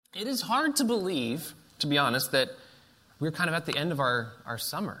It is hard to believe, to be honest, that we're kind of at the end of our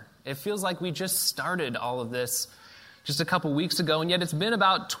summer. It feels like we just started all of this just a couple weeks ago, and yet it's been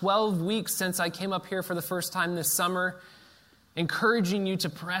about 12 weeks since I came up here for the first time this summer, encouraging you to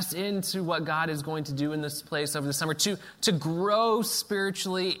press into what God is going to do in this place over the summer, to grow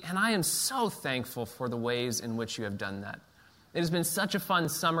spiritually, and I am so thankful for the ways in which you have done that. It has been such a fun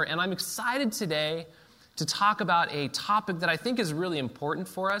summer, and I'm excited today to talk about a topic that I think is really important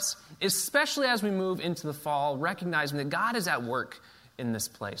for us, especially as we move into the fall, recognizing that God is at work in this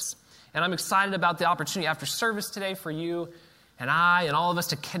place. And I'm excited about the opportunity after service today for you and I and all of us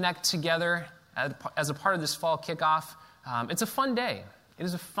to connect together as a part of this fall kickoff. It's a fun day. It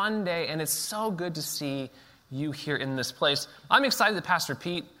is a fun day, and it's so good to see you here in this place. I'm excited that Pastor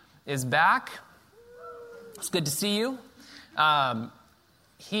Pete is back. It's good to see you.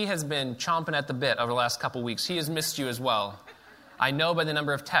 He has been chomping at the bit over the last couple weeks. He has missed you as well. I know by the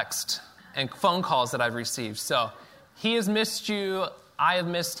number of texts and phone calls that I've received. So he has missed you. I have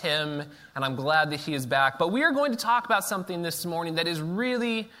missed him, and I'm glad that he is back. But we are going to talk about something this morning that is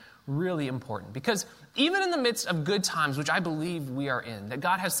really, really important. Because even in the midst of good times, which I believe we are in, that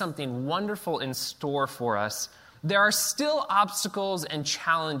God has something wonderful in store for us, there are still obstacles and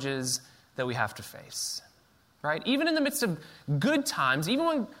challenges that we have to face. Right? Even in the midst of good times, even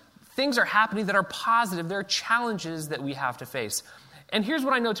when things are happening that are positive, there are challenges that we have to face. And here's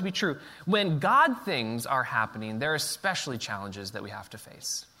what I know to be true. When God things are happening, there are especially challenges that we have to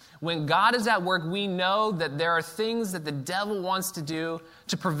face. When God is at work, we know that there are things that the devil wants to do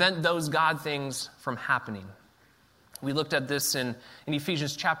to prevent those God things from happening. We looked at this in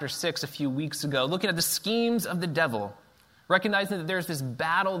Ephesians chapter 6 a few weeks ago, looking at the schemes of the devil, recognizing that there's this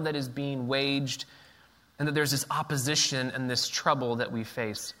battle that is being waged and that there's this opposition and this trouble that we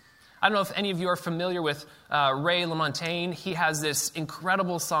face. I don't know if any of you are familiar with Ray LaMontagne. He has this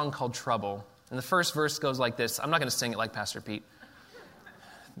incredible song called Trouble. And the first verse goes like this. I'm not going to sing it like Pastor Pete.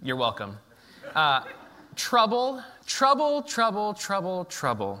 You're welcome. Trouble, trouble, trouble, trouble,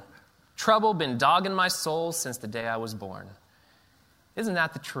 trouble. Trouble been dogging my soul since the day I was born. Isn't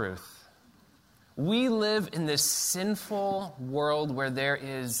that the truth? We live in this sinful world where there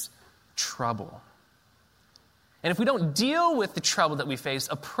is trouble. And if we don't deal with the trouble that we face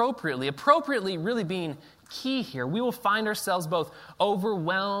appropriately really being key here, we will find ourselves both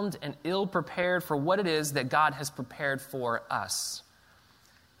overwhelmed and ill-prepared for what it is that God has prepared for us.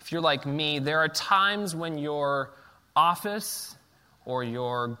 If you're like me, there are times when your office or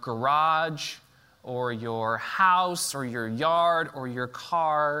your garage or your house or your yard or your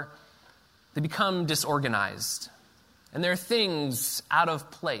car, they become disorganized. And there are things out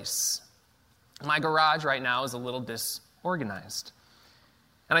of place. My garage right now is a little disorganized.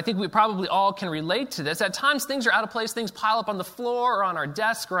 And I think we probably all can relate to this. At times, things are out of place. Things pile up on the floor or on our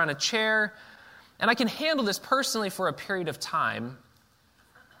desk or on a chair. And I can handle this personally for a period of time.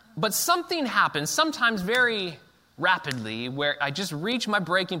 But something happens, sometimes very rapidly, where I just reach my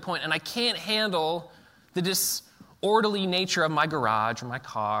breaking point and I can't handle the disorderly nature of my garage or my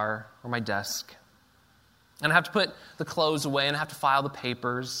car or my desk. And I have to put the clothes away, and I have to file the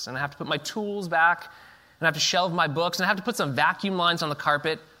papers, and I have to put my tools back, and I have to shelve my books, and I have to put some vacuum lines on the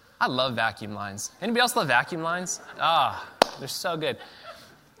carpet. I love vacuum lines. Anybody else love vacuum lines? They're so good.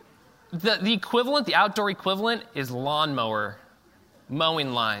 The equivalent, the outdoor equivalent, is lawnmower,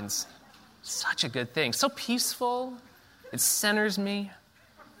 mowing lines. Such a good thing. So peaceful. It centers me.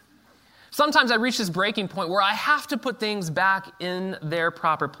 Sometimes I reach this breaking point where I have to put things back in their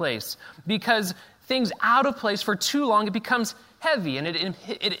proper place because things out of place for too long, it becomes heavy and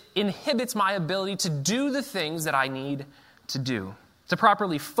it inhibits my ability to do the things that I need to do, to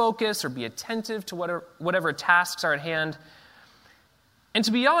properly focus or be attentive to whatever tasks are at hand. And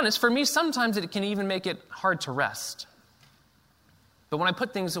to be honest, for me, sometimes it can even make it hard to rest. But when I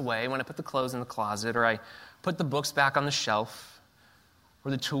put things away, when I put the clothes in the closet, or I put the books back on the shelf, or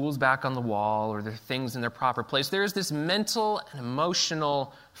the tools back on the wall, or the things in their proper place, there is this mental and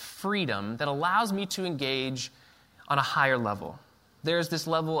emotional freedom that allows me to engage on a higher level. There is this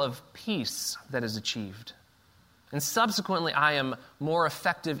level of peace that is achieved. And subsequently, I am more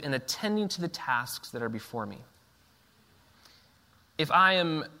effective in attending to the tasks that are before me. If I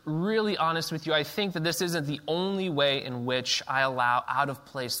am really honest with you, I think that this isn't the only way in which I allow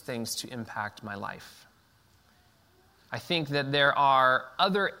out-of-place things to impact my life. I think that there are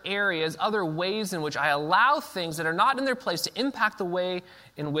other areas, other ways in which I allow things that are not in their place to impact the way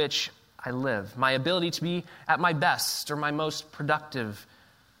in which I live. My ability to be at my best or my most productive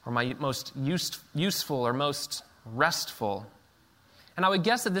or my most useful or most restful. And I would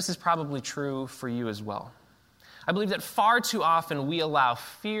guess that this is probably true for you as well. I believe that far too often we allow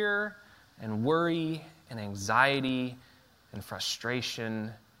fear and worry and anxiety and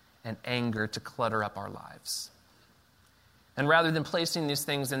frustration and anger to clutter up our lives. And rather than placing these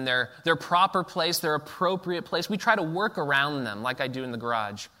things in their proper place, their appropriate place, we try to work around them like I do in the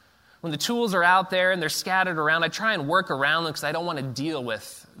garage. When the tools are out there and they're scattered around, I try and work around them because I don't want to deal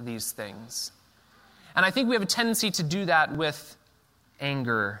with these things. And I think we have a tendency to do that with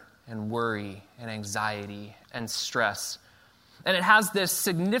anger and worry and anxiety and stress. And it has this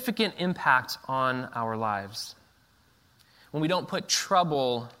significant impact on our lives. When we don't put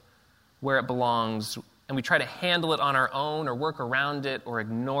trouble where it belongs, and we try to handle it on our own or work around it or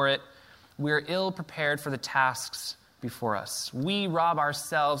ignore it, we're ill prepared for the tasks before us. We rob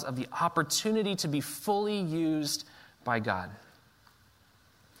ourselves of the opportunity to be fully used by God.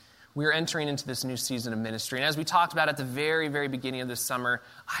 We are entering into this new season of ministry. And as we talked about at the very, very beginning of this summer,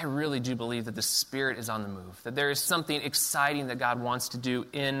 I really do believe that the Spirit is on the move, that there is something exciting that God wants to do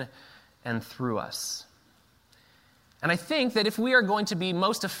in and through us. And I think that if we are going to be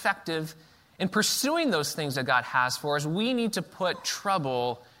most effective in pursuing those things that God has for us, we need to put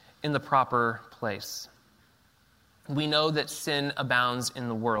trouble in the proper place. We know that sin abounds in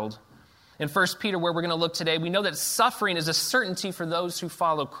the world. In 1 Peter, where we're going to look today, we know that suffering is a certainty for those who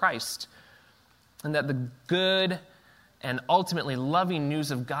follow Christ, and that the good and ultimately loving news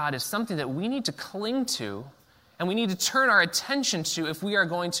of God is something that we need to cling to, and we need to turn our attention to if we are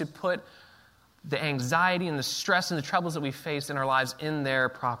going to put the anxiety and the stress and the troubles that we face in our lives in their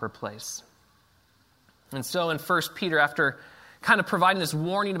proper place. And so in 1 Peter, after kind of providing this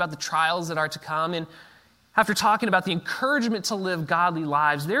warning about the trials that are to come, and after talking about the encouragement to live godly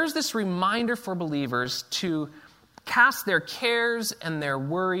lives, there's this reminder for believers to cast their cares and their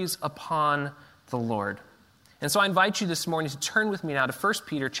worries upon the Lord. And so I invite you this morning to turn with me now to 1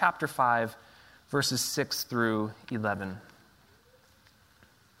 Peter chapter 5, verses 6 through 11.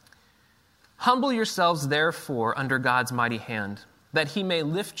 Humble yourselves, therefore, under God's mighty hand, that he may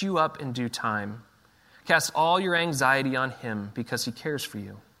lift you up in due time. Cast all your anxiety on him, because he cares for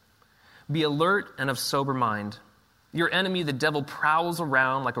you. Be alert and of sober mind. Your enemy, the devil, prowls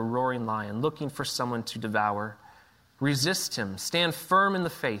around like a roaring lion, looking for someone to devour. Resist him. Stand firm in the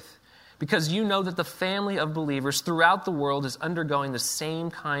faith, because you know that the family of believers throughout the world is undergoing the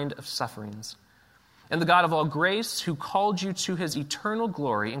same kind of sufferings. And the God of all grace, who called you to his eternal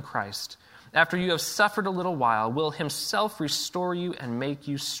glory in Christ, after you have suffered a little while, will himself restore you and make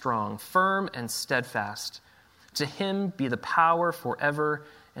you strong, firm and steadfast. To him be the power forever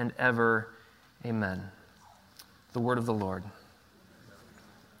and ever. Amen. The word of the Lord.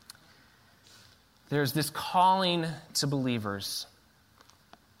 There's this calling to believers,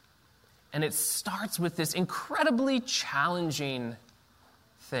 and it starts with this incredibly challenging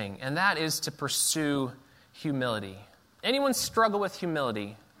thing, and that is to pursue humility. Anyone struggle with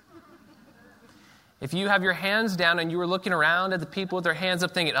humility? If you have your hands down and you were looking around at the people with their hands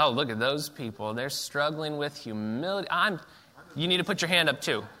up thinking, oh, look at those people, they're struggling with humility. You need to put your hand up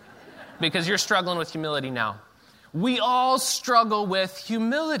too, because you're struggling with humility now. We all struggle with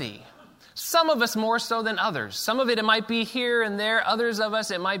humility. Some of us more so than others. Some of it might be here and there. Others of us,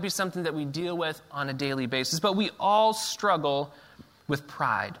 it might be something that we deal with on a daily basis. But we all struggle with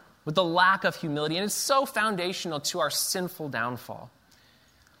pride, with the lack of humility. And it's so foundational to our sinful downfall.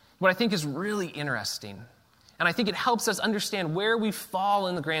 What I think is really interesting, and I think it helps us understand where we fall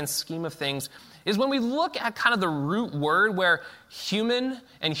in the grand scheme of things, is when we look at kind of the root word where human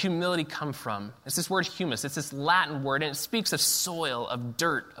and humility come from. It's this word humus. It's this Latin word, and it speaks of soil, of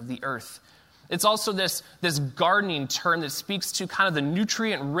dirt, of the earth. It's also this gardening term that speaks to kind of the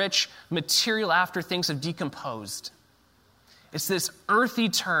nutrient-rich material after things have decomposed. It's this earthy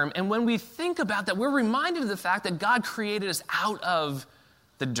term, and when we think about that, we're reminded of the fact that God created us out of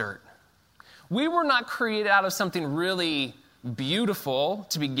the dirt. We were not created out of something really beautiful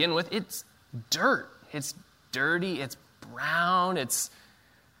to begin with. It's dirt. It's dirty. It's brown.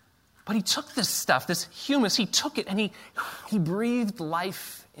 But he took this stuff, this humus, he took it and he breathed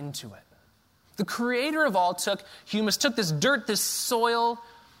life into it. The creator of all took humus, took this dirt, this soil,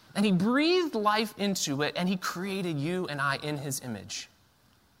 and he breathed life into it, and he created you and I in his image.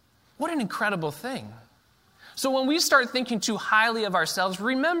 What an incredible thing. So when we start thinking too highly of ourselves,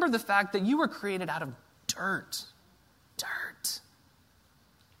 remember the fact that you were created out of dirt. Dirt.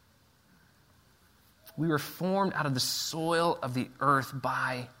 We were formed out of the soil of the earth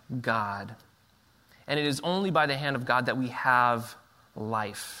by God. And it is only by the hand of God that we have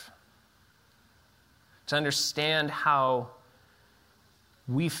life. To understand how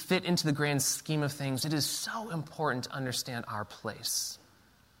we fit into the grand scheme of things, it is so important to understand our place.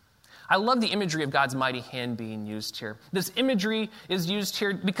 I love the imagery of God's mighty hand being used here. This imagery is used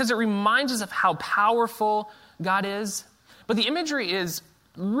here because it reminds us of how powerful God is. But the imagery is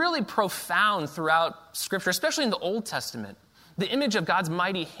really profound throughout Scripture, especially in the Old Testament. The image of God's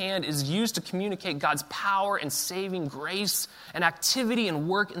mighty hand is used to communicate God's power and saving grace and activity and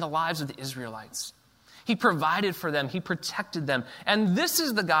work in the lives of the Israelites. He provided for them. He protected them. And this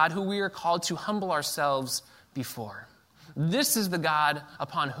is the God who we are called to humble ourselves before. This is the God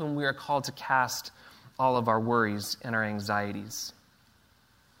upon whom we are called to cast all of our worries and our anxieties.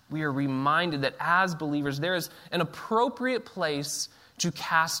 We are reminded that as believers, there is an appropriate place to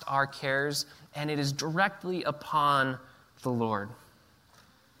cast our cares, and it is directly upon the Lord,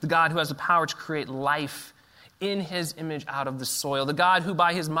 the God who has the power to create life in his image out of the soil, the God who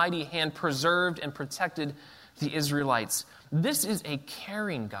by his mighty hand preserved and protected the Israelites. This is a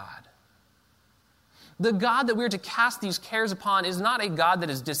caring God. The God that we are to cast these cares upon is not a God that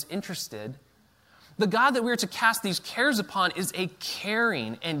is disinterested. The God that we are to cast these cares upon is a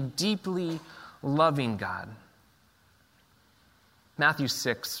caring and deeply loving God. Matthew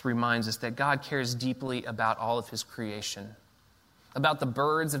 6 reminds us that God cares deeply about all of his creation, about the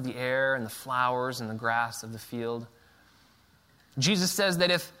birds of the air and the flowers and the grass of the field. Jesus says that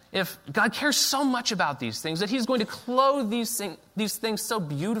if God cares so much about these things, that he's going to clothe these things so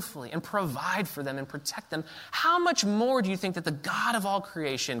beautifully and provide for them and protect them, how much more do you think that the God of all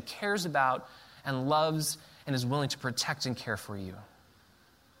creation cares about and loves and is willing to protect and care for you?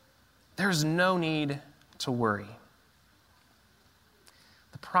 There's no need to worry.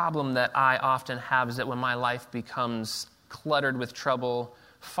 The problem that I often have is that when my life becomes cluttered with trouble,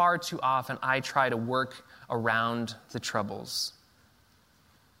 far too often I try to work around the troubles.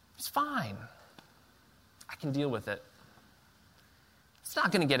 It's fine. I can deal with it. It's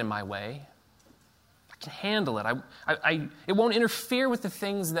not going to get in my way. I can handle it. It won't interfere with the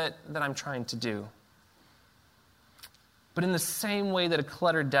things that I'm trying to do. But in the same way that a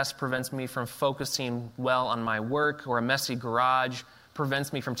cluttered desk prevents me from focusing well on my work, or a messy garage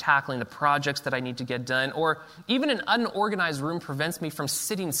prevents me from tackling the projects that I need to get done, or even an unorganized room prevents me from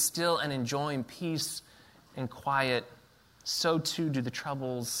sitting still and enjoying peace and quiet, so too do the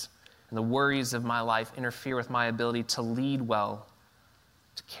troubles and the worries of my life interfere with my ability to lead well,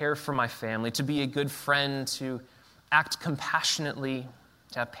 to care for my family, to be a good friend, to act compassionately,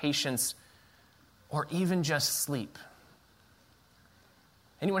 to have patience, or even just sleep.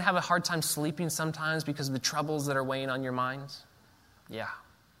 Anyone have a hard time sleeping sometimes because of the troubles that are weighing on your mind? Yeah.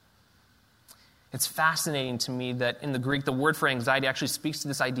 It's fascinating to me that in the Greek, the word for anxiety actually speaks to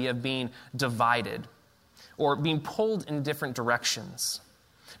this idea of being divided or being pulled in different directions.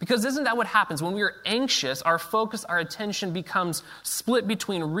 Because isn't that what happens? When we are anxious, our focus, our attention becomes split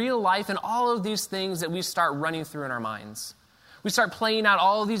between real life and all of these things that we start running through in our minds. We start playing out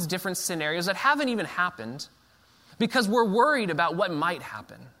all of these different scenarios that haven't even happened because we're worried about what might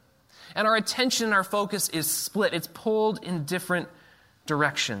happen. And our attention and our focus is split. It's pulled in different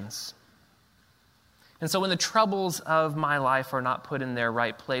directions. And so when the troubles of my life are not put in their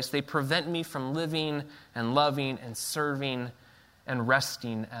right place, they prevent me from living and loving and serving and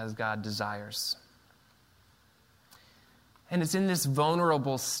resting as God desires. And it's in this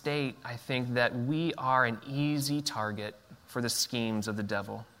vulnerable state, I think, that we are an easy target for the schemes of the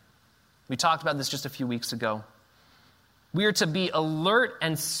devil. We talked about this just a few weeks ago. We are to be alert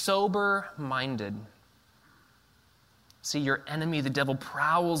and sober-minded. See, your enemy, the devil,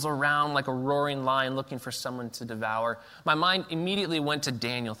 prowls around like a roaring lion looking for someone to devour. My mind immediately went to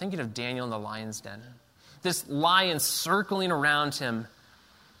Daniel, thinking of Daniel in the lion's den. This lion circling around him,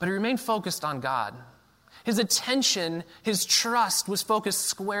 but he remained focused on God. His attention, his trust was focused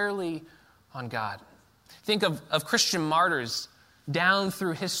squarely on God. Think of Christian martyrs down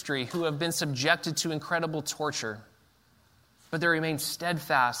through history who have been subjected to incredible torture, but they remain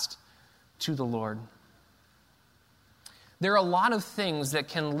steadfast to the Lord. There are a lot of things that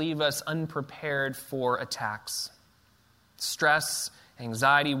can leave us unprepared for attacks. Stress,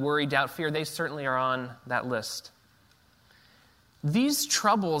 anxiety, worry, doubt, fear, they certainly are on that list. These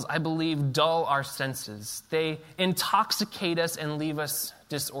troubles, I believe, dull our senses. They intoxicate us and leave us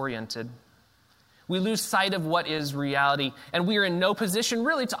disoriented. We lose sight of what is reality, and we are in no position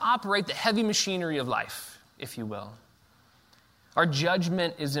really to operate the heavy machinery of life, if you will. Our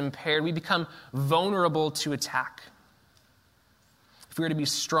judgment is impaired. We become vulnerable to attack. If we are to be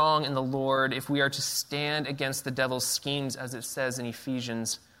strong in the Lord, if we are to stand against the devil's schemes, as it says in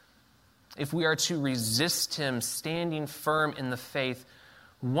Ephesians, if we are to resist him, standing firm in the faith,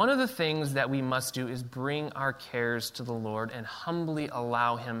 one of the things that we must do is bring our cares to the Lord and humbly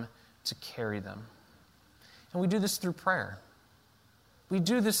allow him to carry them. And we do this through prayer. We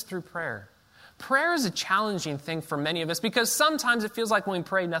do this through prayer. Prayer is a challenging thing for many of us because sometimes it feels like when we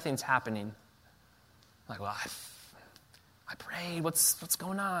pray, nothing's happening. Like, well, I prayed. What's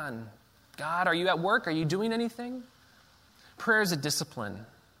going on? God, are you at work? Are you doing anything? Prayer is a discipline.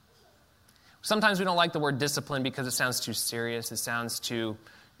 Sometimes we don't like the word discipline because it sounds too serious. It sounds too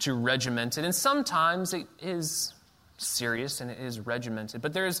regimented. And sometimes it is serious and it is regimented.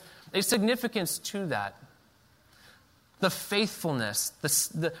 But there's a significance to that. The faithfulness,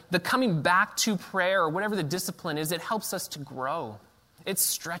 the coming back to prayer or whatever the discipline is, it helps us to grow. It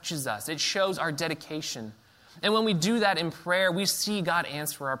stretches us. It shows our dedication. And when we do that in prayer, we see God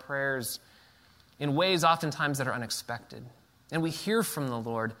answer our prayers in ways oftentimes that are unexpected. And we hear from the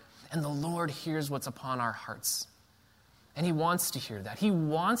Lord, and the Lord hears what's upon our hearts. And he wants to hear that. He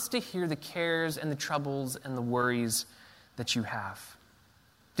wants to hear the cares and the troubles and the worries that you have.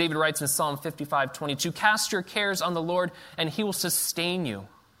 David writes in Psalm 55:22, "Cast your cares on the Lord, and he will sustain you.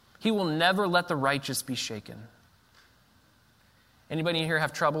 He will never let the righteous be shaken." Anybody in here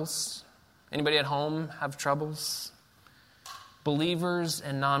have troubles? Anybody at home have troubles? Believers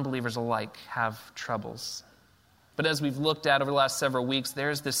and non-believers alike have troubles. But as we've looked at over the last several weeks,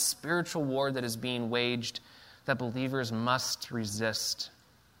 there's this spiritual war that is being waged that believers must resist.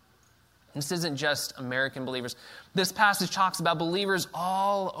 This isn't just American believers. This passage talks about believers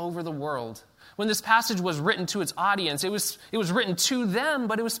all over the world. When this passage was written to its audience, it was written to them,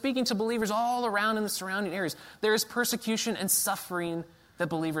 but it was speaking to believers all around in the surrounding areas. There is persecution and suffering that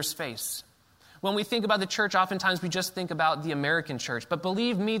believers face. When we think about the church, oftentimes we just think about the American church. But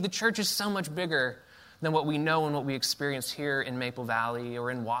believe me, the church is so much bigger than what we know and what we experience here in Maple Valley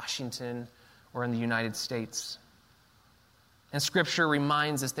or in Washington or in the United States. And Scripture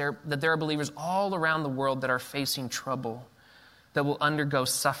reminds us that there are believers all around the world that are facing trouble, that will undergo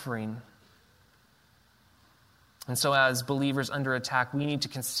suffering. And so as believers under attack, we need to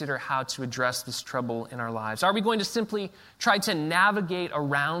consider how to address this trouble in our lives. Are we going to simply try to navigate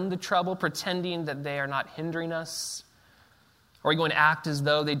around the trouble, pretending that they are not hindering us? Are we going to act as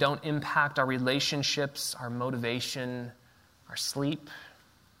though they don't impact our relationships, our motivation, our sleep?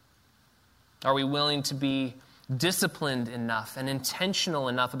 Are we willing to be disciplined enough and intentional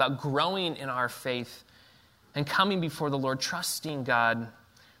enough about growing in our faith and coming before the Lord, trusting God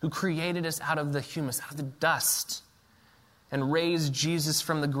who created us out of the humus, out of the dust, and raised Jesus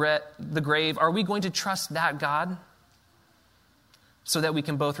from the grave? Are we going to trust that God so that we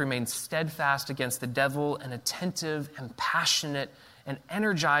can both remain steadfast against the devil and attentive and passionate and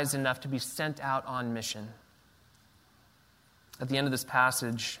energized enough to be sent out on mission? At the end of this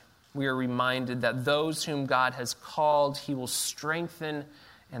passage, we are reminded that those whom God has called, he will strengthen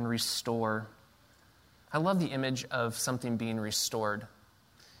and restore. I love the image of something being restored.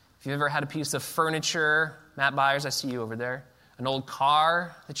 If you've ever had a piece of furniture, Matt Byers, I see you over there, an old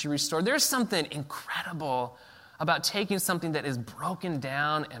car that you restored, there's something incredible about taking something that is broken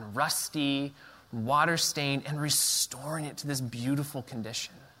down and rusty, water-stained, and restoring it to this beautiful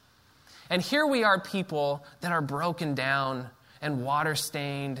condition. And here we are, people that are broken down and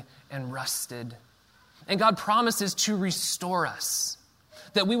water-stained and rusted. And God promises to restore us,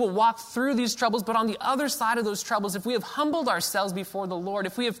 that we will walk through these troubles, but on the other side of those troubles, if we have humbled ourselves before the Lord,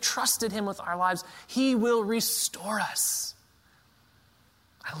 if we have trusted him with our lives, he will restore us.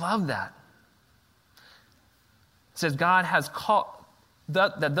 I love that. It says God has called,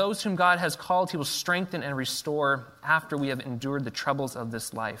 that those whom God has called, he will strengthen and restore after we have endured the troubles of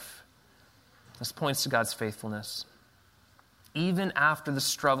this life. This points to God's faithfulness. Even after the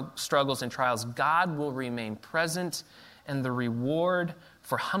struggles and trials, God will remain present, and the reward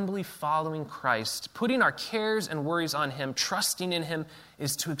for humbly following Christ, putting our cares and worries on him, trusting in him,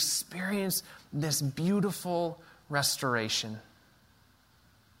 is to experience this beautiful restoration.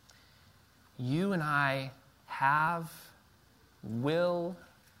 You and I have, will,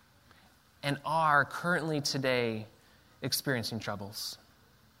 and are currently today experiencing troubles.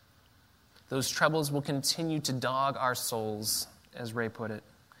 Those troubles will continue to dog our souls, as Ray put it.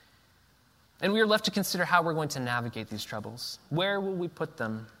 And we are left to consider how we're going to navigate these troubles. Where will we put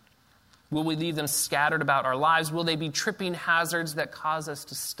them? Will we leave them scattered about our lives? Will they be tripping hazards that cause us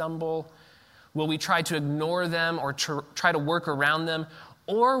to stumble? Will we try to ignore them or try to work around them?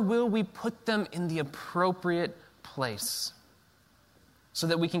 Or will we put them in the appropriate place so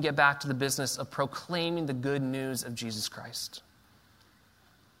that we can get back to the business of proclaiming the good news of Jesus Christ?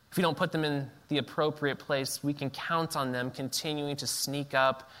 If we don't put them in the appropriate place, we can count on them continuing to sneak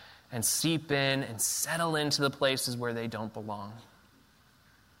up and seep in and settle into the places where they don't belong.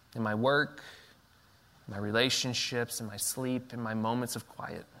 In my work, in my relationships, in my sleep, in my moments of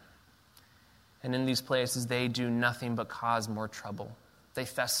quiet. And in these places, they do nothing but cause more trouble. they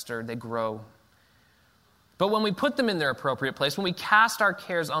fester, they grow. But when we put them in their appropriate place, when we cast our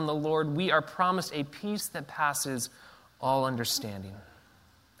cares on the Lord, we are promised a peace that passes all understanding.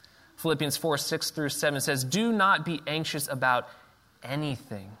 Philippians 4:6-7 says, "Do not be anxious about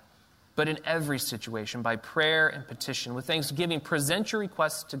anything, but in every situation, by prayer and petition, with thanksgiving, present your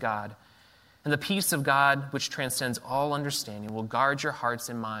requests to God, and the peace of God, which transcends all understanding, will guard your hearts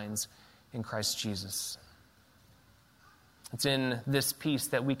and minds in Christ Jesus." It's in this peace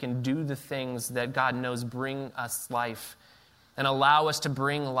that we can do the things that God knows bring us life and allow us to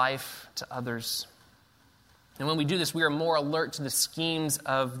bring life to others. And when we do this, we are more alert to the schemes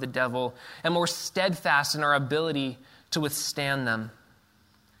of the devil and more steadfast in our ability to withstand them.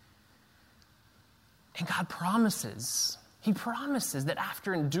 And God promises, He promises that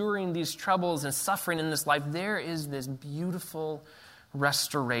after enduring these troubles and suffering in this life, there is this beautiful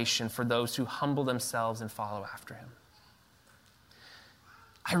restoration for those who humble themselves and follow after Him.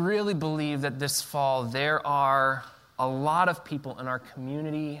 I really believe that this fall there are a lot of people in our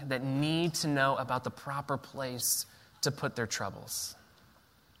community that need to know about the proper place to put their troubles.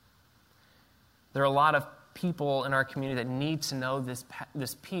 There are a lot of people in our community that need to know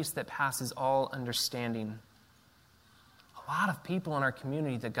this peace that passes all understanding. A lot of people in our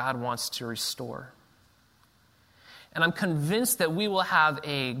community that God wants to restore. And I'm convinced that we will have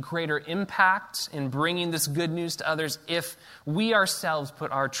a greater impact in bringing this good news to others if we ourselves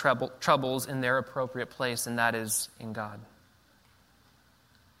put our troubles in their appropriate place, and that is in God.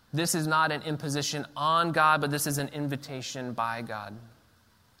 This is not an imposition on God, but this is an invitation by God.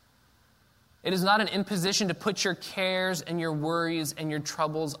 It is not an imposition to put your cares and your worries and your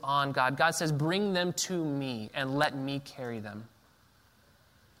troubles on God. God says, "Bring them to me and let me carry them."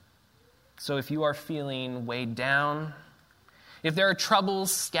 So if you are feeling weighed down, if there are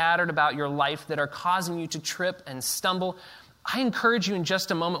troubles scattered about your life that are causing you to trip and stumble, I encourage you in just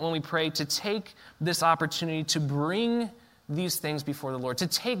a moment when we pray to take this opportunity to bring these things before the Lord, to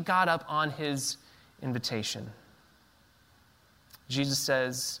take God up on His invitation. Jesus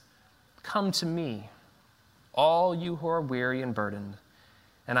says, "Come to me, all you who are weary and burdened,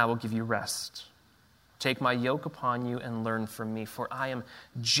 and I will give you rest. Take my yoke upon you and learn from me, for I am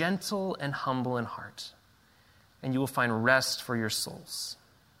gentle and humble in heart, and you will find rest for your souls.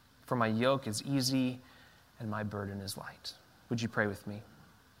 For my yoke is easy and my burden is light." Would you pray with me?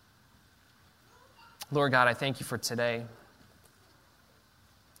 Lord God, I thank you for today.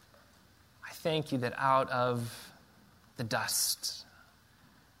 I thank you that out of the dust,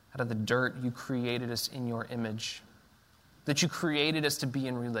 out of the dirt, you created us in your image, that you created us to be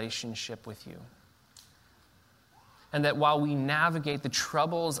in relationship with you. And that while we navigate the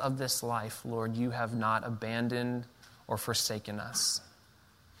troubles of this life, Lord, you have not abandoned or forsaken us.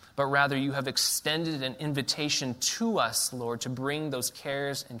 But rather you have extended an invitation to us, Lord, to bring those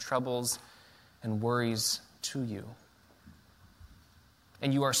cares and troubles and worries to you.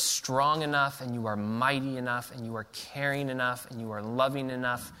 And you are strong enough, and you are mighty enough, and you are caring enough, and you are loving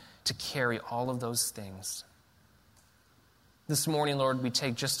enough to carry all of those things. This morning, Lord, we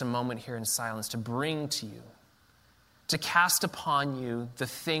take just a moment here in silence to bring to you, to cast upon you the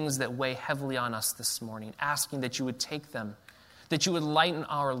things that weigh heavily on us this morning, asking that you would take them, that you would lighten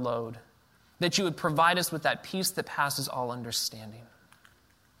our load, that you would provide us with that peace that passes all understanding.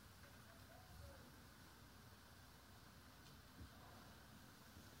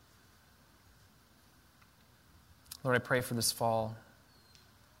 Lord, I pray for this fall.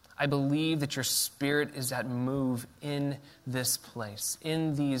 I believe that your Spirit is at move in this place,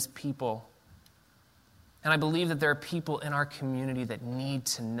 in these people. And I believe that there are people in our community that need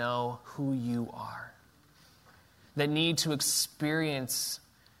to know who you are, that need to experience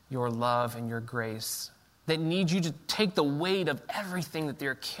your love and your grace, that need you to take the weight of everything that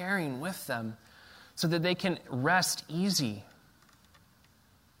they're carrying with them so that they can rest easy.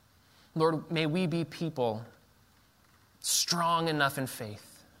 Lord, may we be people strong enough in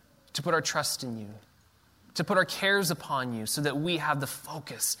faith to put our trust in you, to put our cares upon you so that we have the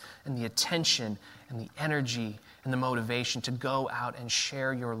focus and the attention and the energy and the motivation to go out and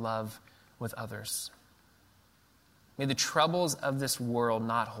share your love with others. May the troubles of this world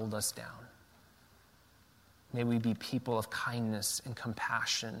not hold us down. May we be people of kindness and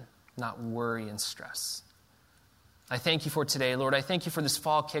compassion, not worry and stress. I thank you for today, Lord. I thank you for this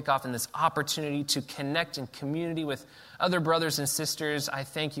fall kickoff and this opportunity to connect in community with other brothers and sisters. I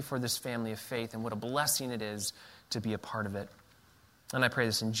thank you for this family of faith and what a blessing it is to be a part of it. And I pray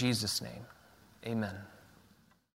this in Jesus' name. Amen.